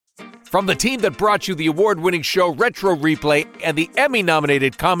From the team that brought you the award-winning show Retro Replay and the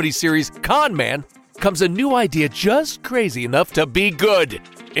Emmy-nominated comedy series Con Man, comes a new idea just crazy enough to be good.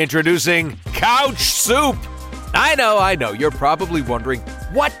 Introducing Couch Soup. I know, you're probably wondering,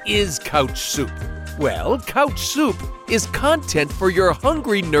 what is Couch Soup? Well, Couch Soup is content for your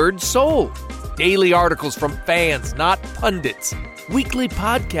hungry nerd soul. Daily articles from fans, not pundits. Weekly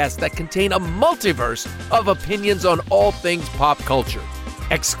podcasts that contain a multiverse of opinions on all things pop culture.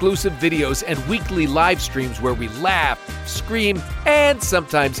 Exclusive videos and weekly live streams where we laugh, scream, and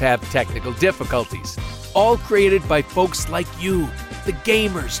sometimes have technical difficulties. All created by folks like you, the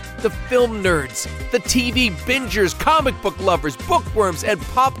gamers, the film nerds, the TV bingers, comic book lovers, bookworms, and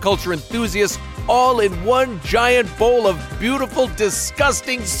pop culture enthusiasts, all in one giant bowl of beautiful,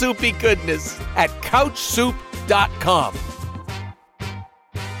 disgusting, soupy goodness at CouchSoup.com.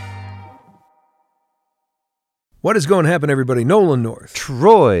 What is going to happen, everybody? Nolan North.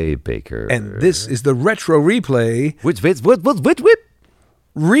 Troy Baker. And this is the Retro Replay Whip.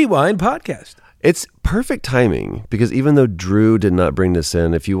 Rewind Podcast. It's perfect timing because even though Drew did not bring this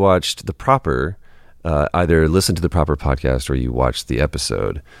in, if you watched the proper, either listen to the proper podcast or you watched the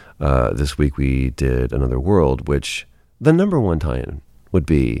episode, this week we did Another World, which the number one tie-in would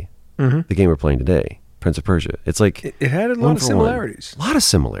be the game we're playing today, Prince of Persia. It's like it had a lot of similarities. A lot of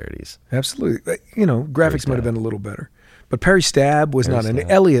similarities. Absolutely. You know, graphics might have been a little better. But Perry Stab was not in it.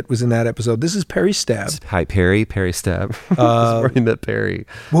 Elliot was in that episode. This is Perry Stab. Hi, Perry Stab. Where I met Perry.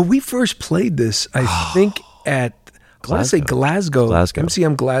 Well, we first played this, I think, at Glasgow.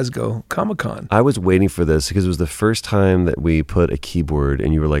 MCM Glasgow Comic-Con. I was waiting for this because it was the first time that we put a keyboard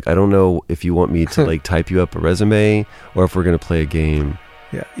and you were like, I don't know if you want me to like type you up a resume or if we're going to play a game.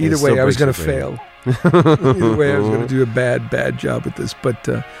 Yeah, either way, I was going to fail. Either way, I was going to do a bad job at this. But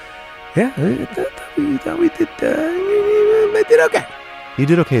yeah, I thought we did okay. You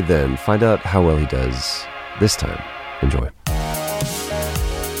did okay then. Find out how well he does this time. Enjoy.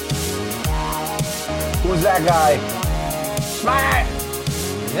 Who's that guy? Smile!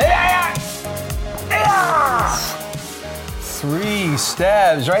 Yeah! 3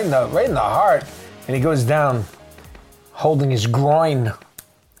 stabs right in the heart, and he goes down, holding his groin.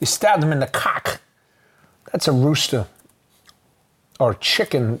 He stabbed him in the cock. That's a rooster, or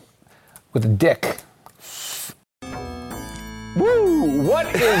chicken with a dick. Woo!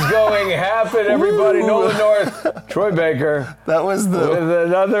 What is going to happen, everybody? Nolan North, Troy Baker. That was with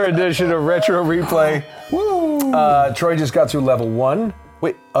another edition of Retro Replay. Woo! Troy just got through level 1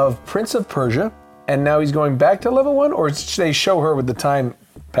 of Prince of Persia, and now he's going back to level 1, or should they show her with the time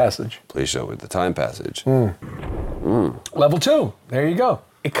passage? Please show with the time passage. Level 2. There you go.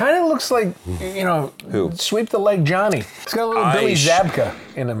 It kind of looks like, you know, Who? Sweep the Leg Johnny. It's got a little Billy Zabka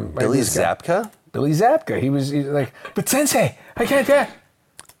in him. Right? Billy Zabka? Billy Zabka. He's like, but Sensei, I can't do that.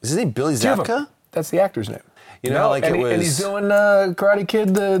 Is his name Billy Zabka? That's the actor's name. You know, like and it was... And he's doing Karate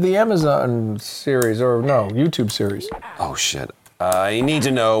Kid, the Amazon series, or no, YouTube series. Oh, shit. You need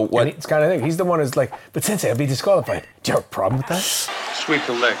to know what... It's kind of thing. He's the one who's like, but Sensei, I'll be disqualified. Do you have a problem with that? Sweep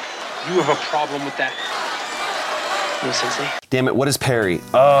the leg. You have a problem with that? No, Sensei? Damn it, what is Perry?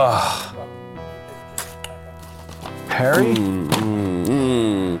 Perry?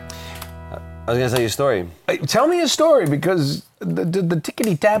 I was going to tell you a story. Tell me a story, because the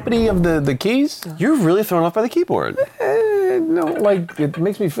tickety-tappity of the keys? You're really thrown off by the keyboard. No, like, it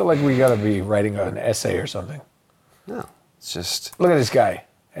makes me feel like we got to be writing an essay or something. No, it's just... Look at this guy.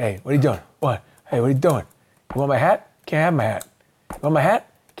 Hey, what are you doing? What? Hey, what are you doing? You want my hat? Can't have my hat. You want my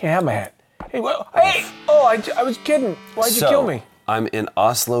hat? Can't have my hat. Hey, well, hey! Oh, I was kidding. Why'd you kill me? I'm in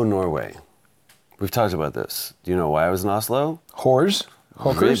Oslo, Norway. We've talked about this. Do you know why I was in Oslo? Whores?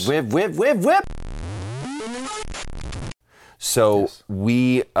 Hookers? Whip. So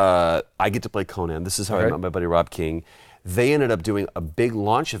I get to play Conan. This is how I met my buddy Rob King. They ended up doing a big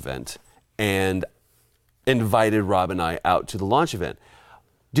launch event and invited Rob and I out to the launch event.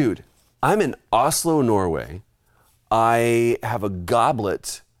 Dude, I'm in Oslo, Norway. I have a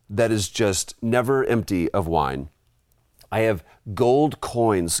goblet that is just never empty of wine. I have gold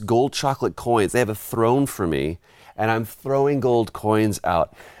coins, gold chocolate coins. They have a throne for me, and I'm throwing gold coins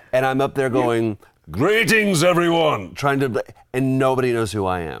out. And I'm up there going, greetings, everyone, and nobody knows who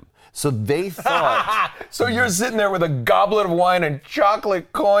I am. So they thought... So you're sitting there with a goblet of wine and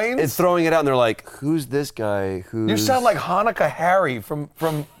chocolate coins? And throwing it out, and they're like, who's this guy? You sound like Hanukkah Harry from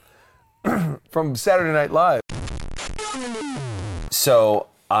Saturday Night Live. So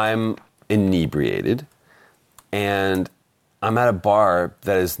I'm inebriated, and I'm at a bar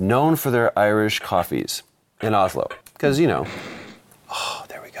that is known for their Irish coffees in Oslo. Because, you know,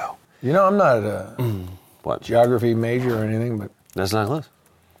 there we go. You know, I'm not a what? Geography major or anything, but... That's not close.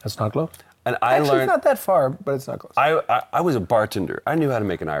 That's not close. And I Actually, learned. it's not that far, but it's not close. I was a bartender. I knew how to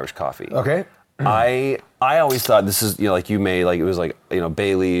make an Irish coffee. Okay. I always thought this is, like you made, like it was like,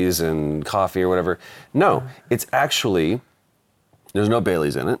 Baileys and coffee or whatever. No, it's actually, there's no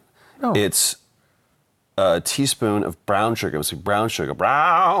Baileys in it. No. It's a teaspoon of brown sugar. It's like brown sugar.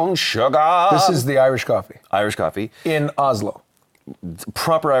 Brown sugar. This is the Irish coffee Irish coffee. in Oslo.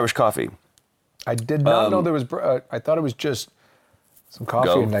 Proper Irish coffee. I did not know there was. I thought it was just some coffee,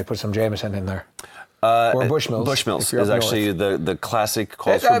 Go. and I put some Jameson in there. Or Bushmills. Bushmills if you're is up actually north. the classic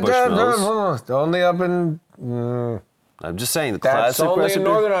calls for Bushmills. Only up in. I'm just saying the That's classic only recipe. in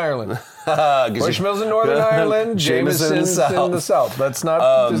Northern Ireland. Bushmills Bushmills in Northern Ireland, Jameson's in the South. That's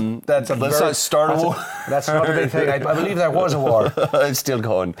not. That's a let's very, not start a that's war. That's not a big thing. I believe there was a war. It's still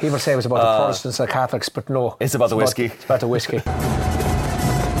going. People say it was about the Protestants and Catholics, but no. It's about the whiskey. It's about the whiskey.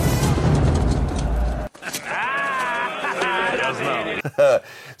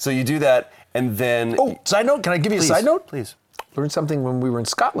 So you do that, and then. Oh, side note. Can I give you a side note? Please. Learned something when we were in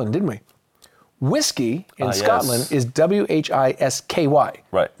Scotland, didn't we? Whiskey in Yes. Scotland is WHISKY.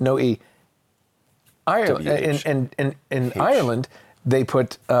 Right. No E. WH. In Ireland, they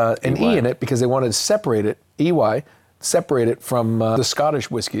put an E in it because they wanted to separate it, EY, separate it from the Scottish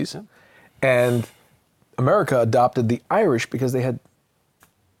whiskies. And America adopted the Irish because they had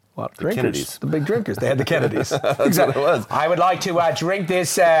a lot of drinkers. Kennedys. The big drinkers. They had the Kennedys. That's what it was. I would like to drink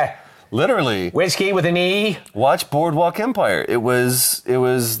this Literally. whiskey with an E. Watch Boardwalk Empire. It was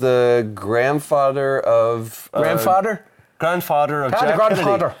the grandfather of Grandfather? grandfather of Had a Jack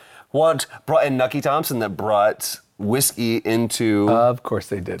grandfather. Kennedy. What brought in Nucky Thompson that brought whiskey into Of course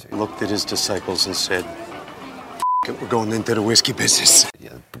they did. He looked at his disciples and said, "F- it, we're going into the whiskey business."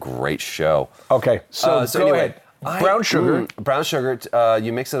 great show. Okay, so, go anyway, ahead. Brown sugar. Brown sugar.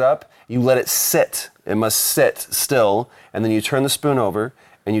 You mix it up. You let it sit. It must sit still, and then you turn the spoon over,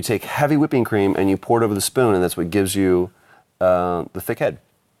 and you take heavy whipping cream and you pour it over the spoon, and that's what gives you the thick head.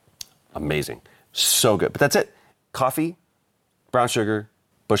 Amazing, so good. But that's it. Coffee, brown sugar,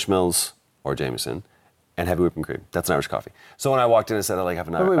 Bushmills or Jameson, and heavy whipping cream. That's an Irish coffee. So when I walked in and said I like have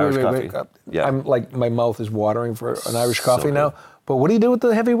an Irish coffee, yeah, I'm like, my mouth is watering for an Irish So coffee now. good. But what do you do with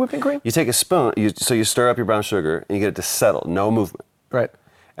the heavy whipping cream? you take a spoon. So you stir up your brown sugar and you get it to settle, no movement. Right.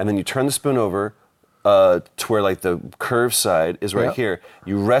 And then you turn the spoon over to where like the curved side is right Yeah. here.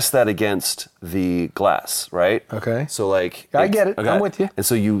 You rest that against the glass, right? Okay. So like I get it. I'm with you. And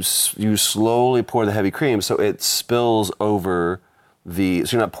so you slowly pour the heavy cream so it spills over so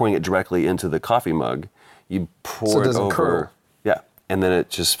you're not pouring it directly into the coffee mug. You pour So it it doesn't over. curdle. Yeah. And then it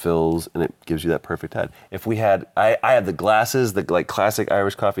just fills and it gives you that perfect head. If we had, I had the glasses, the like classic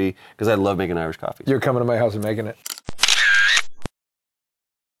Irish coffee, because I love making Irish coffee. You're coming to my house and making it.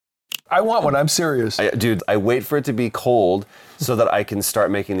 I want one. I'm serious. Dude, I wait for it to be cold so that I can start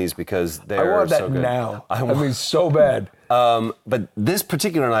making these because I they're want that so good. now. I mean, so bad. But this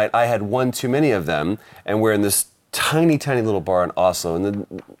particular night, I had one too many of them, and we're in this tiny, tiny little bar in Oslo, and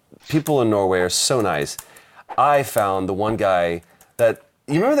the people in Norway are so nice. I found the one guy that,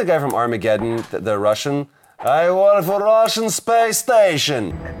 you remember the guy from Armageddon, the Russian? I work for Russian space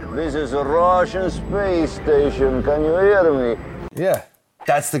station. This is a Russian space station. Can you hear me? Yeah.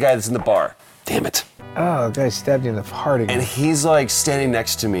 That's the guy that's in the bar. Damn it. Oh, the guy stabbed you in the heart again. And he's like standing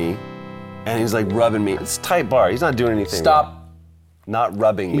next to me, and he's like rubbing me. It's a tight bar. He's not doing anything. Stop. Not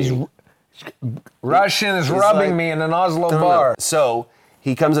rubbing me. Russian is He's rubbing like- me in an Oslo No, no, no. bar. So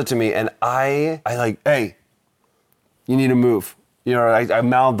he comes up to me, and I like, hey, you need to move. You know, I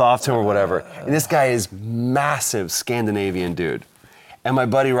mouthed off to him or whatever. And this guy is massive Scandinavian dude. And my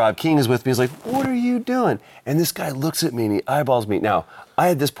buddy Rob King is with me. He's like, what are you doing? And this guy looks at me and he eyeballs me. Now,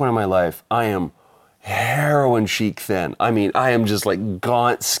 at this point in my life, I am heroin chic thin. I mean, I am just like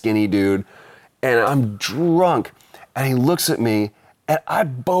gaunt, skinny dude. And I'm drunk. And he looks at me and I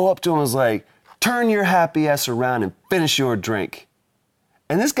bow up to him and was like, turn your happy ass around and finish your drink.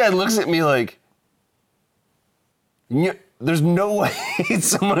 And this guy looks at me like, there's no way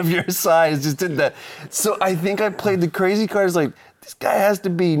someone of your size just did that. So I think I played the crazy cards like, this guy has to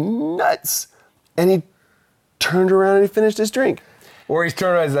be nuts. And he turned around and he finished his drink. Or he's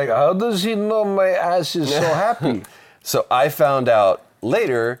turned around, he's like, how does he know my ass is so happy? So I found out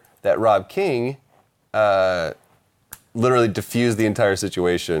later that Rob King literally diffused the entire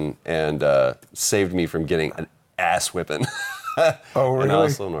situation and saved me from getting an ass whipping. Oh, In really?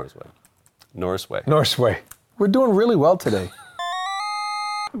 Oslo, Norway. Norway. We're doing really well today.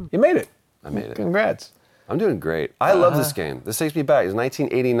 You made it. I made it. Congrats. I'm doing great. I love this game. This takes me back. It's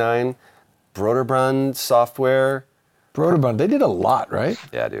 1989. Broderbund software. Broderbund, they did a lot, right?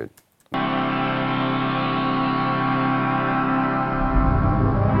 Yeah, dude.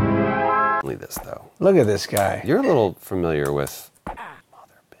 this though. Look at this guy. You're a little familiar with Mother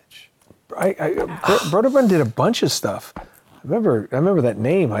Bitch. Broderbund did a bunch of stuff. I remember that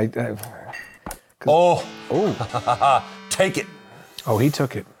name. Take it. Oh, he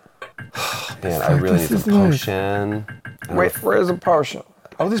took it. Man, I really need some potion. Wait, where's the potion?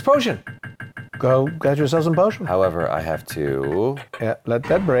 Oh, this potion. Go get yourself some potion. However, I have to. Yeah, let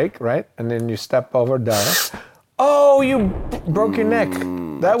that break, right? And then you step over down. Oh, you broke your neck.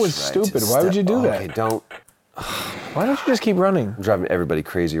 That was stupid. Why would you do that? Okay, don't. Why don't you just keep running? I'm driving everybody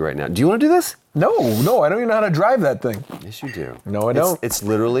crazy right now. Do you want to do this? No, I don't even know how to drive that thing. Yes, you do. No, I don't. It's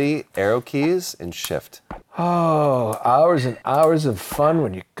literally arrow keys and shift. Oh, hours and hours of fun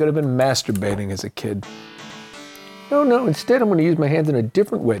when you could have been masturbating as a kid. No, instead I'm going to use my hands in a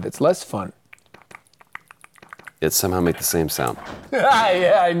different way that's less fun. It somehow make the same sound.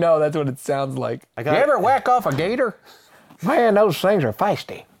 Yeah, I know. That's what it sounds like. You ever whack off a gator? Man, those things are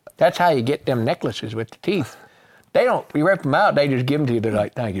feisty. That's how you get them necklaces with the teeth. You rip them out, they just give them to you. They're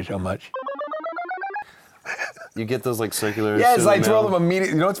like, thank you so much. You get those like circular. Yeah, it's like throw them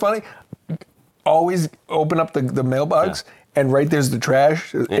immediately. You know what's funny? Always open up the mailbox, and right there's the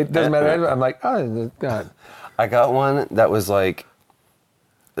trash. It doesn't matter. I'm like, oh, God. I got one that was like,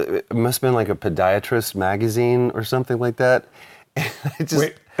 it must have been like a podiatrist magazine or something like that.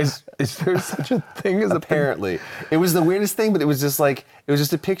 Wait, is there such a thing as apparently? It was the weirdest thing, but it was just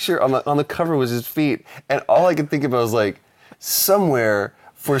a picture on the cover was his feet, and all I could think about was like, somewhere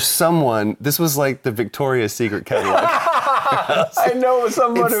for someone, this was like the Victoria's Secret catalog. I know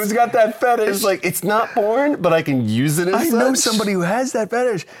someone who's got that fetish. It's like, it's not porn, but I can use it as I know somebody who has that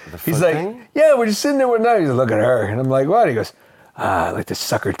fetish. He's like, thing? yeah, we're just sitting there one night. He's like, look at her. And I'm like, what? He goes, I like to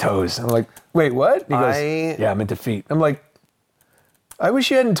suck her toes. I'm like, wait, what? He goes, yeah, I'm into feet. I'm like, I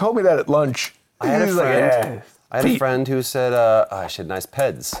wish you hadn't told me that at lunch. I had a friend. Like, I had a friend who said, she had nice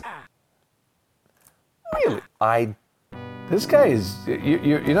peds. Really? This guy is,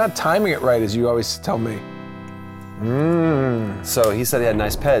 you're not timing it right, as you always tell me. So he said he had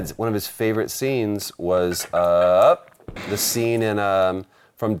nice peds. One of his favorite scenes was the scene in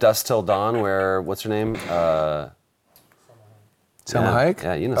From Dusk Till Dawn where, what's her name? Salma Hayek?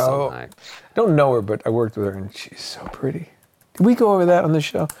 Yeah, you know Salma Hayek. I don't know her, but I worked with her, and she's so pretty. Did we go over that on the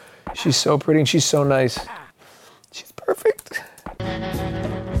show? She's so pretty, and she's so nice. She's perfect.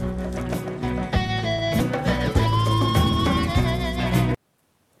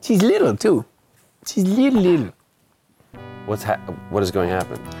 She's little, too. She's little. What is going to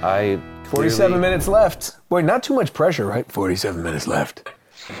happen? 47 minutes left. Boy, not too much pressure, right? 47 minutes left.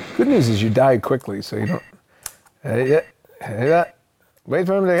 Good news is you die quickly, so you don't... Wait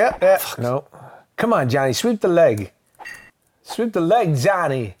for him to... No. Come on, Johnny, sweep the leg. Sweep the leg,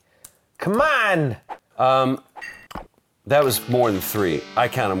 Johnny. Come on. That was more than 3. I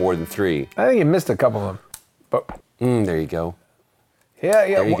counted more than 3. I think you missed a couple of them. But there you go. Yeah.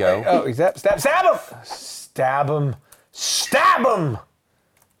 There you go. Oh, stab him! Stab him! Stab him!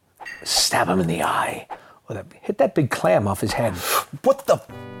 Stab him in the eye. Hit that big clam off his head. What the?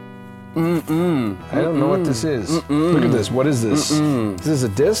 I don't know what this is. Look at this. What is this? Is this a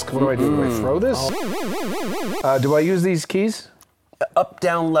disc? What do I do? Do I throw this? Do I use these keys? Up,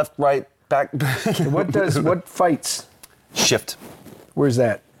 down, left, right, back. What fights? Shift. Where's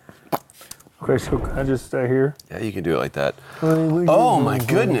that? Okay, so can I just stay here? Yeah, you can do it like that. Oh my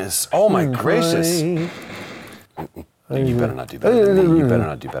goodness. Oh my gracious. You better not do better than me. You better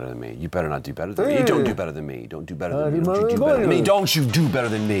not do better than me. You better not do better than me. You don't do better than me. Don't do better than me. Don't you do better than me. Don't you do better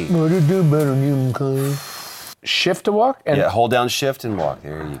than me. Do better than you, okay? Shift to walk? Yeah, hold down shift and walk.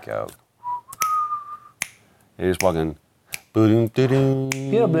 There you go. You're just walking.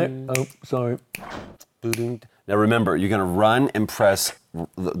 Yeah, but oh, sorry. Now remember, you're gonna run and press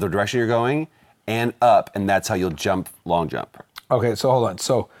the direction you're going and up, and that's how you'll jump, long jump. Okay, so hold on.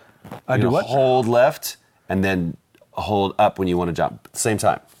 So I do what? Hold left and then hold up when you want to jump. Same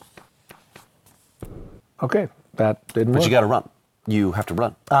time. Okay, that didn't work. But you gotta run. You have to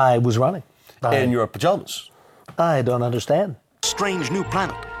run. I was running. In your pajamas. I don't understand. Strange new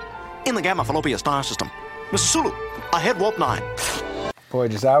planet in the Gamma Fallopian star system. Mr. Sulu, ahead warp 9. Boy,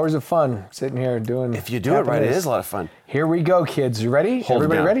 just hours of fun sitting here doing. If you do it right, it is a lot of fun. Here we go, kids. You ready? Hold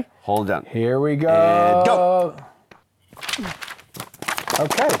Everybody it down. ready? Hold it down. Here we go. And go.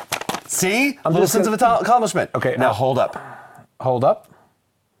 Okay. See? A little sense of accomplishment. Okay. Now hold up. Hold up.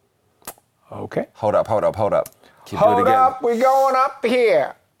 Okay. Hold up, hold up, hold up. Keep Hold doing it again. up. We're going up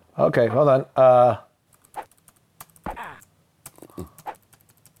here. Okay, hold on.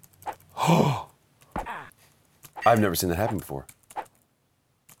 I've never seen that happen before.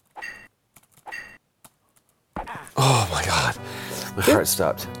 Oh my God. My heart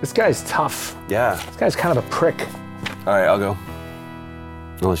stopped. This guy's tough. Yeah. This guy's kind of a prick. All right, I'll go.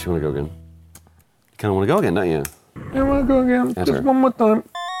 Unless you want to go again. You kind of want to go again, don't you? I want to go again. That's Just right. one more time.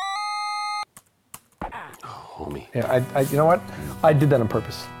 Homie. Yeah, I you know what? I did that on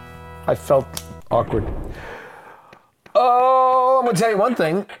purpose. I felt awkward. Oh, I'm gonna tell you one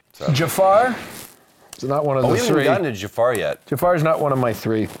thing. Jafar is not one of Oh, the we haven't three. even gotten to Jafar yet. Jafar's not one of my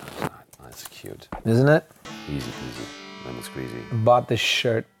three, That's cute. isn't it? Easy peasy. Lemon squeezy. Bought this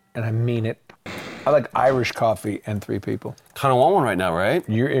shirt, and I mean it. I like Irish coffee and three people. Kind of want one right now, right?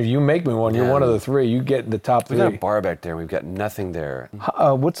 If you make me one, you're Yeah. one of the three. You get in the top We three. got a bar back there. We've got nothing there.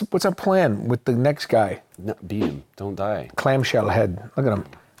 What's our plan with the next guy? No, beat him. Don't die. Clamshell head. Look at him.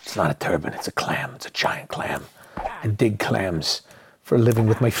 It's not a turban. It's a clam. It's a giant clam. I dig clams for a living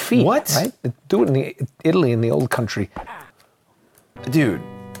with my feet. What? Right? Do it in Italy, in the old country. Dude.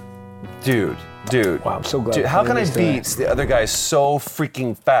 Wow, I'm so glad. Dude, how can I this today. beat the other guy so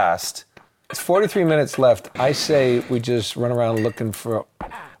freaking fast? It's 43 minutes left. I say we just run around looking for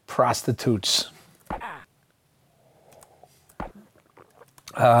prostitutes.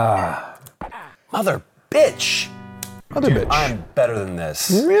 Mother bitch. Other bitch. I'm better than this.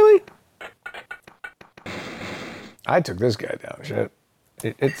 Really? I took this guy down. Shit.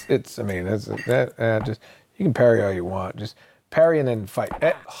 It's. I mean, that's that. Just you can parry all you want. Just parry and then fight.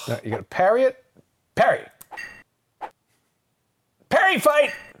 No, you gotta parry it. Parry. Parry,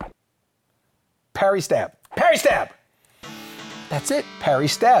 fight. Parry, stab. Parry, stab. That's it. Parry,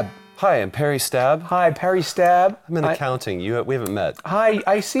 stab. Hi, I'm Perry Stab. Hi, parry, stab. I'm in accounting. We haven't met. Hi,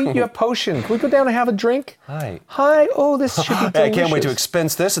 I see you have potion. Can we go down and have a drink? Hi. Hi. Oh, this should be delicious. I can't wait to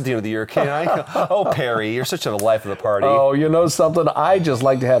expense this at the end of the year, can I? Oh, Perry, you're such a life of the party. Oh, you know something? I just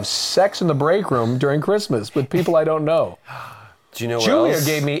like to have sex in the break room during Christmas with people I don't know. Do you know what Julia else?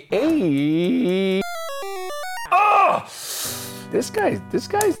 gave me a. Oh! This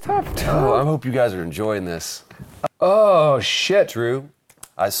guy's tough. Oh, I hope you guys are enjoying this. Oh shit. Drew,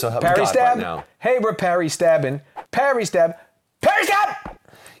 I so help Parry God stab. right now. Hey, we're parry stabbing. Parry stab. Parry stab.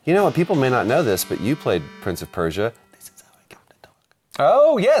 You know what? People may not know this, but you played Prince of Persia. This is how I get to talk.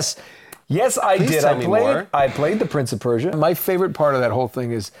 Oh yes, yes I Please did. tell me more. I played the Prince of Persia. My favorite part of that whole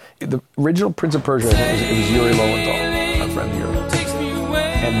thing is the original Prince of Persia. I think it was Yuri Lowenthal, my friend Yuri.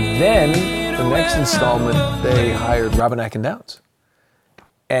 And then the next installment, they hired Robin Atkin Downs.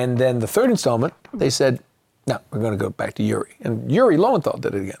 And then the third installment, they said, no, we're going to go back to Yuri. And Yuri Lowenthal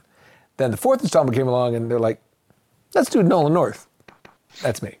did it again. Then the fourth installment came along, and they're like, let's do Nolan North.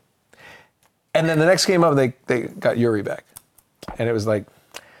 That's me. And then the next came up, they got Yuri back. And it was like,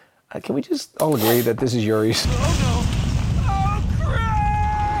 can we just all agree that this is Yuri's?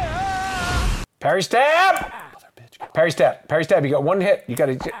 Parry stab! Parry stab. Parry stab. You got one hit. You got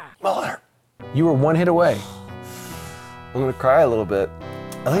to. Mother. You were one hit away. I'm going to cry a little bit.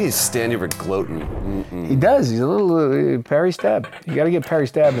 I think he's standing over gloating. He does. He's a little parry stab. You got to get parry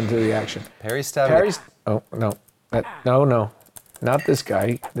stab into the action. Perry Stab. Parry. Oh no, no, not this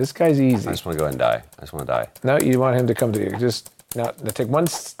guy. This guy's easy. I just want to go ahead and die. I just want to die. No, you want him to come to you. Just now take one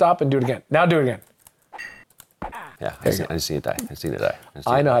stop and do it again. Now do it again. Yeah, I just need to die. I just need to die.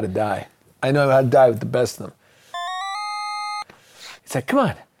 I know how to die. I know how to die with the best of them. It's like, come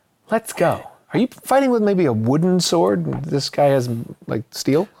on, let's go. Are you fighting with maybe a wooden sword? This guy has like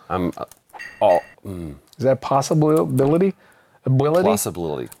steel. I'm Is that a possibility? Ability?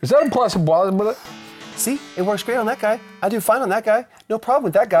 possibility. Is that a possibility? See, it works great on that guy. I do fine on that guy. No problem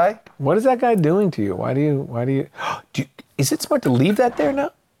with that guy. What is that guy doing to you? Why do you, is it smart to leave that there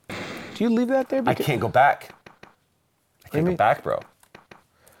now? Do you leave that there? I can't go back. I can't go mean? back, bro.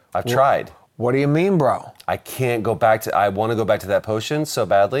 I've tried. What do you mean, bro? I can't go back to. I want to go back to that potion so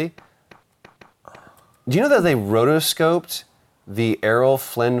badly. Do you know that they rotoscoped the Errol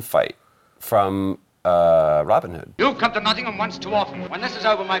Flynn fight from Robin Hood? You've come to Nottingham once too often. When this is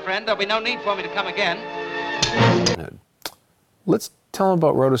over, my friend, there'll be no need for me to come again. Robin Hood. Let's tell him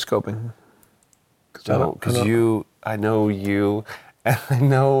about rotoscoping. Don't, because I know you, and I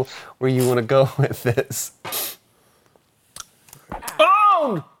know where you want to go with this.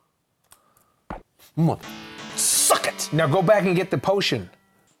 Oh! Mother. Suck it! Now go back and get the potion.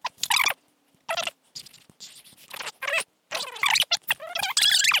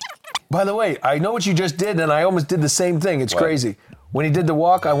 By the way, I know what you just did, and I almost did the same thing. It's What? crazy. When he did the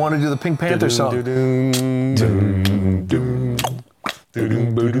walk, I want to do the Pink Panther song.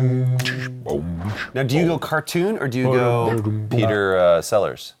 Now, do you go cartoon or do you go Peter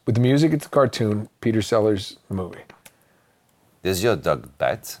Sellers? With the music, it's a cartoon. Peter Sellers movie. Is your dog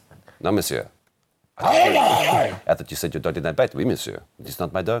bite? No, monsieur. I thought you said your dog did not bite. Oui, monsieur. It's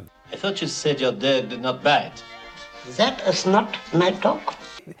not my dog. I thought you said your dog did not bite. That is not my dog.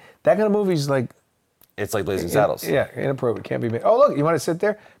 That kind of movie's like... It's like Blazing Saddles. Yeah, inappropriate. Can't be made. Oh, look, you want to sit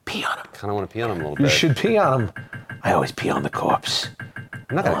there? Pee on him. Kind of want to pee on him a little bit. You should pee on him. I always pee on the corpse.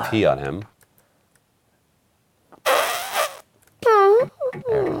 I'm not going to pee on him.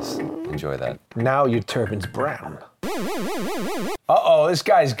 There it is. Enjoy that. Now your turban's brown. Uh-oh, this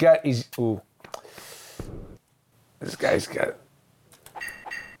guy's got... Ooh. This guy's got...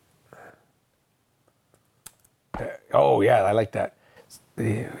 Oh, yeah, I like that.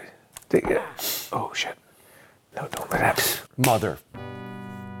 Oh, shit. No, don't let that happen. Mother.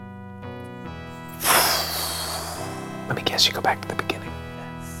 Let me guess, you go back to the beginning.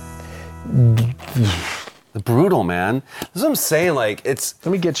 The brutal, man. This is what I'm saying, like, it's...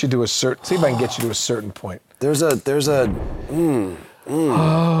 Let me get you to a certain... See if I can get you to a certain point. There's a...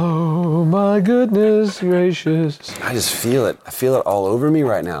 Oh, my goodness gracious. I just feel it. I feel it all over me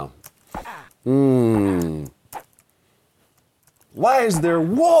right now. Why is there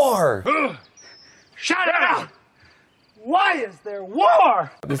war? Shut up! Why is there war?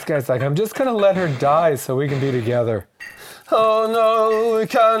 This guy's like, I'm just gonna let her die so we can be together. Oh no, we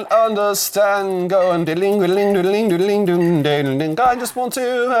can't understand. Going diddling, diddling, diddling, diddling, diddling, diddling. I just want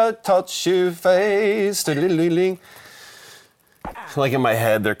to touch your face. Diddling. Like in my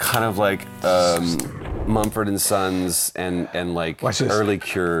head, they're kind of like Mumford & Sons and like early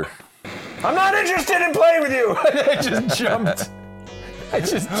Cure. I'm not interested in playing with you. I just jumped.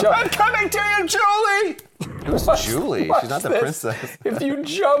 I'm coming to you, Julie. Who's Julie? She's not the princess. If you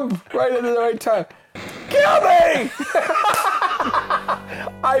jump right at the right time, kill me!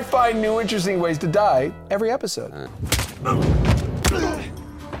 I find new interesting ways to die every episode.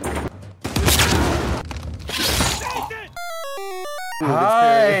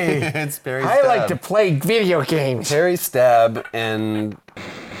 Hi. It's Perry Stab. I like to play video games. Perry Stab and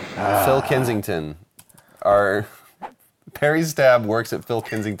Phil Kensington are... Perry Stab works at Phil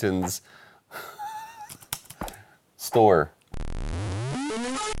Kensington's store.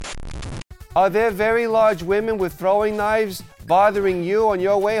 Are there very large women with throwing knives bothering you on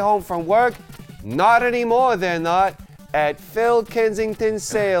your way home from work? Not anymore, they're not. At Phil Kensington's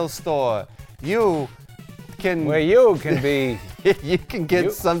sales store. You can... Where you can be... you can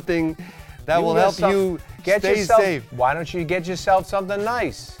get something that will help you stay safe. Why don't you get yourself something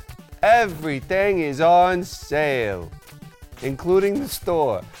nice? Everything is on sale, including the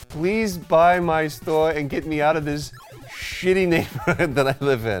store. Please buy my store and get me out of this shitty neighborhood that I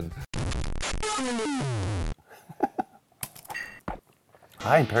live in.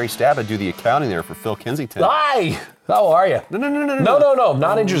 Hi, I'm Perry Stab. I do the accounting there for Phil Kensington. Hi! How are you? No,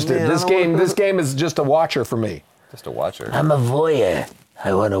 not interested. Man, this game is just a watcher for me. Just a watcher. I'm a voyeur.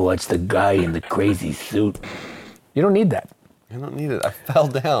 I want to watch the guy in the crazy suit. You don't need that. I don't need it. I fell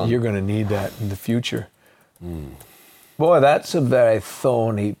down. You're going to need that in the future. Boy, that's a very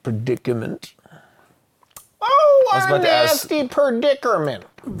thorny predicament. Oh, I was about a nasty predicament.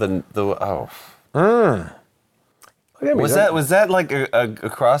 Was that like a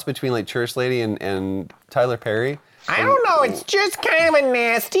cross between like Church Lady and Tyler Perry? I don't know. It's just kind of a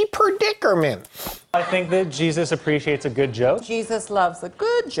nasty predicament. I think that Jesus appreciates a good joke. Jesus loves a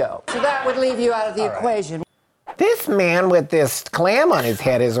good joke. So that would leave you out of the equation. This man with this clam on his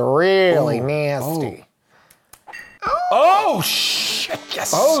head is really nasty. Oh, shit.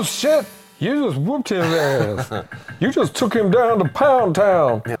 Yes. Oh, shit. You just whooped his ass. You just took him down to Pound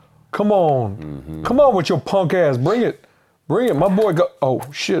Town. Yeah. Come on. Come on with your punk ass. Bring it. Bring it. My boy got... Oh,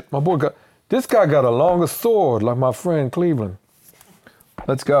 shit. My boy got... This guy got a longer sword like my friend Cleveland.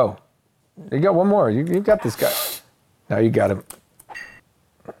 Let's go. You got one more. You got this guy. Now you got him.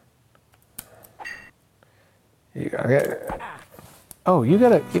 You got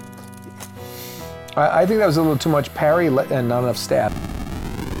it. I think that was a little too much parry and not enough stab.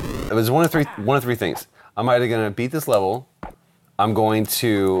 It was one of three things. I'm either going to beat this level, I'm going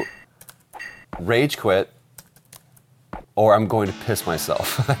to rage quit, or I'm going to piss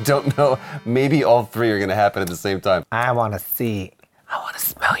myself. I don't know. Maybe all three are going to happen at the same time. I want to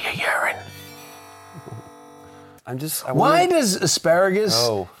smell your urine. Why does asparagus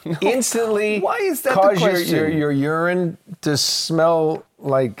instantly Why is that cause the question? your urine to smell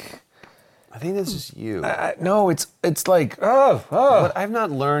like... I think that's just you. No, it's like, But I've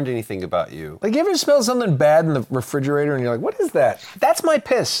not learned anything about you. Like, you ever smell something bad in the refrigerator and you're like, what is that? That's my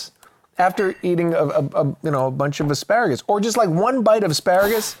piss after eating a bunch of asparagus. Or just like one bite of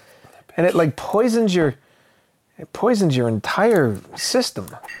asparagus and it like poisons your entire system.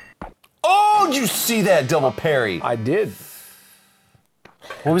 Oh, did you see that double parry? I did.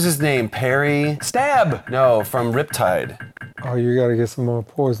 What was his name? Perry? Stab. No, from Riptide. Oh, you gotta get some more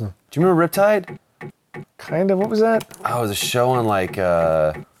poison. Do you remember Riptide? Kind of. What was that? Oh, it was a show on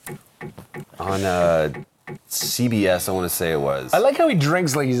CBS, I want to say it was. I like how he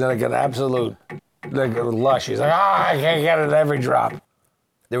drinks like he's like an absolute like a lush. He's like, I can't get it every drop.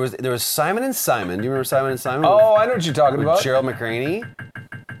 There was Simon and Simon. Do you remember Simon and Simon? Oh, I know what you're talking with about. Gerald McRaney.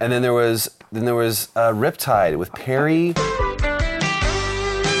 And then there was Riptide with Perry.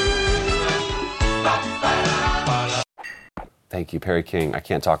 Thank you, Perry King. I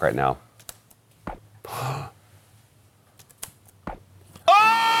can't talk right now.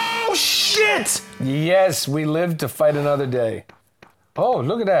 Oh, shit! Yes, we live to fight another day. Oh,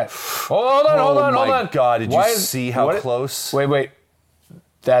 look at that. Oh, hold on. Oh, my God. Did you see how close? Wait.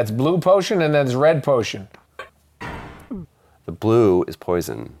 That's blue potion and that's red potion. The blue is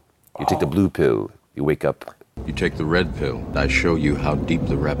poison. You take the blue pill, you wake up. You take the red pill. I show you how deep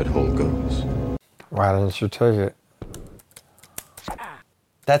the rabbit hole goes. Why didn't you take it?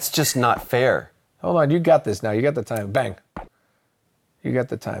 That's just not fair. Hold on, you got this now. You got the timing. Bang. You got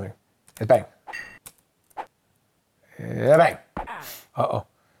the timing. And bang. Yeah, bang. Uh-oh.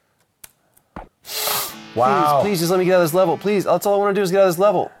 Wow. Please just let me get out of this level. Please, that's all I want to do is get out of this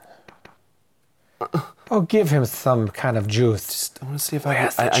level. Oh, give him some kind of juice. I want to see if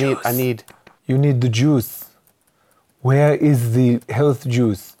I need. You need the juice. Where is the health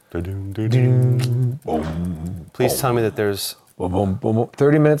juice? Please tell me that there's...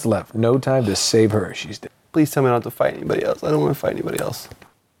 30 minutes left. No time to save her. She's dead. Please tell me I don't have to fight anybody else. I don't want to fight anybody else.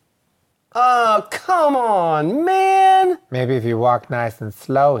 Oh, come on, man. Maybe if you walk nice and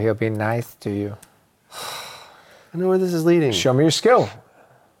slow, he'll be nice to you. I know where this is leading. Show me your skill.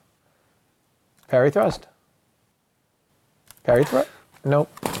 Parry thrust. Parry thrust? Nope.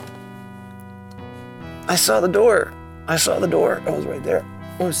 I saw the door. I was right there.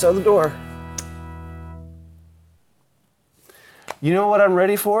 I saw the door. You know what I'm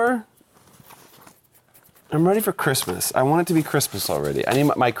ready for? I'm ready for Christmas. I want it to be Christmas already. I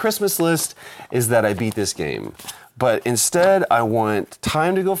need my Christmas list is that I beat this game. But instead, I want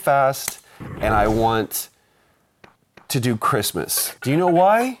time to go fast, and I want to do Christmas. Do you know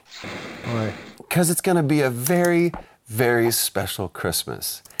why? Why? Because it's going to be a very, very special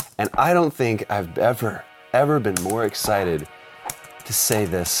Christmas. And I don't think I've ever been more excited to say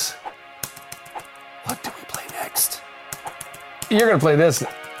this. What do we play next? You're going to play this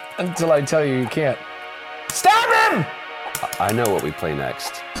until I tell you can't. Stab him! I know what we play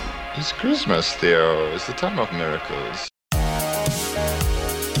next. It's Christmas, Theo. It's the time of miracles.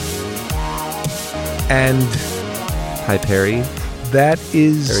 And hi, Perry. That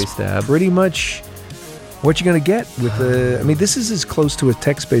is Perry Stab. Pretty much what you're going to get with the... I mean, this is as close to a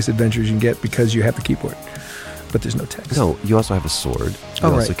text-based adventure as you can get because you have the keyboard, but there's no text. No, you also have a sword. You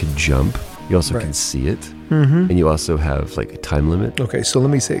also can jump. You also can see it. Mm-hmm. And you also have like a time limit. Okay, so let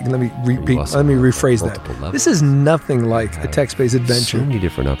me rephrase that. This is nothing like a text-based adventure. So many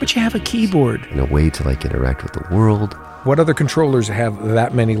different options. But you have a keyboard. And a way to like interact with the world. What other controllers have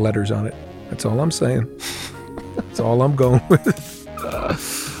that many letters on it? That's all I'm saying. That's all I'm going with.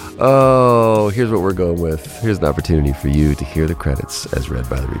 Oh, here's what we're going with. Here's an opportunity for you to hear the credits as read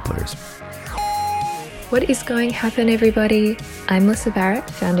by the replayers. What is going to happen, everybody? I'm Melissa Barrett,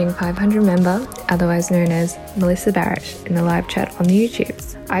 founding 500 member, otherwise known as Melissa Barrett, in the live chat on the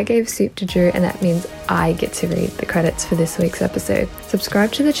YouTubes. I gave soup to Drew, and that means I get to read the credits for this week's episode.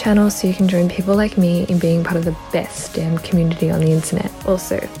 Subscribe to the channel so you can join people like me in being part of the best damn community on the internet.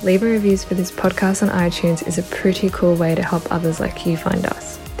 Also, leaving reviews for this podcast on iTunes is a pretty cool way to help others like you find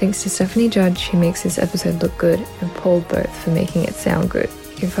us. Thanks to Stephanie Judge, who makes this episode look good, and Paul Both for making it sound good.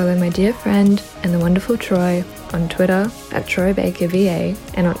 You can follow my dear friend and the wonderful Troy on Twitter at TroyBakerVA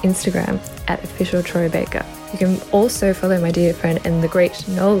and on Instagram at officialTroyBaker. You can also follow my dear friend and the great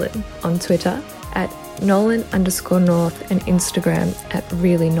Nolan on Twitter at Nolan_North and Instagram at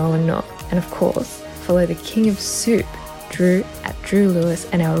ReallyNolanNorth. And of course, follow the King of Soup, Drew at Drew Lewis,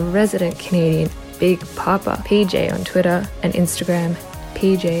 and our resident Canadian Big Papa, PJ, on Twitter and Instagram,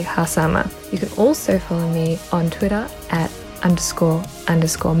 PJ Hasama. You can also follow me on Twitter at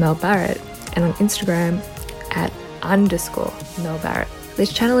 _Mel Barrett and on Instagram at _Mel Barrett.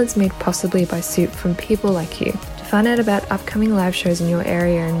 This channel is made possibly by soup from people like you. To find out about upcoming live shows in your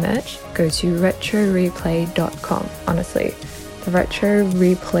area and merch, go to retroreplay.com. Honestly, the Retro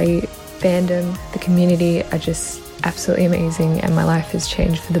Replay fandom, the community are just absolutely amazing, and my life has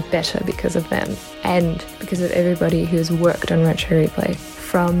changed for the better because of them and because of everybody who has worked on Retro Replay.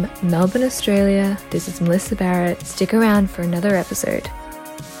 From Melbourne, Australia, this is Melissa Barrett. Stick around for another episode.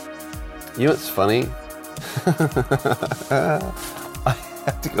 You know what's funny? I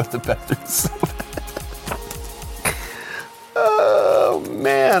have to go to the bathroom so bad. Oh,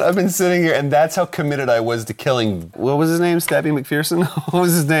 man, I've been sitting here, and that's how committed I was to killing. What was his name? Stabby McPherson? What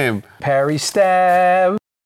was his name? Parry Stab.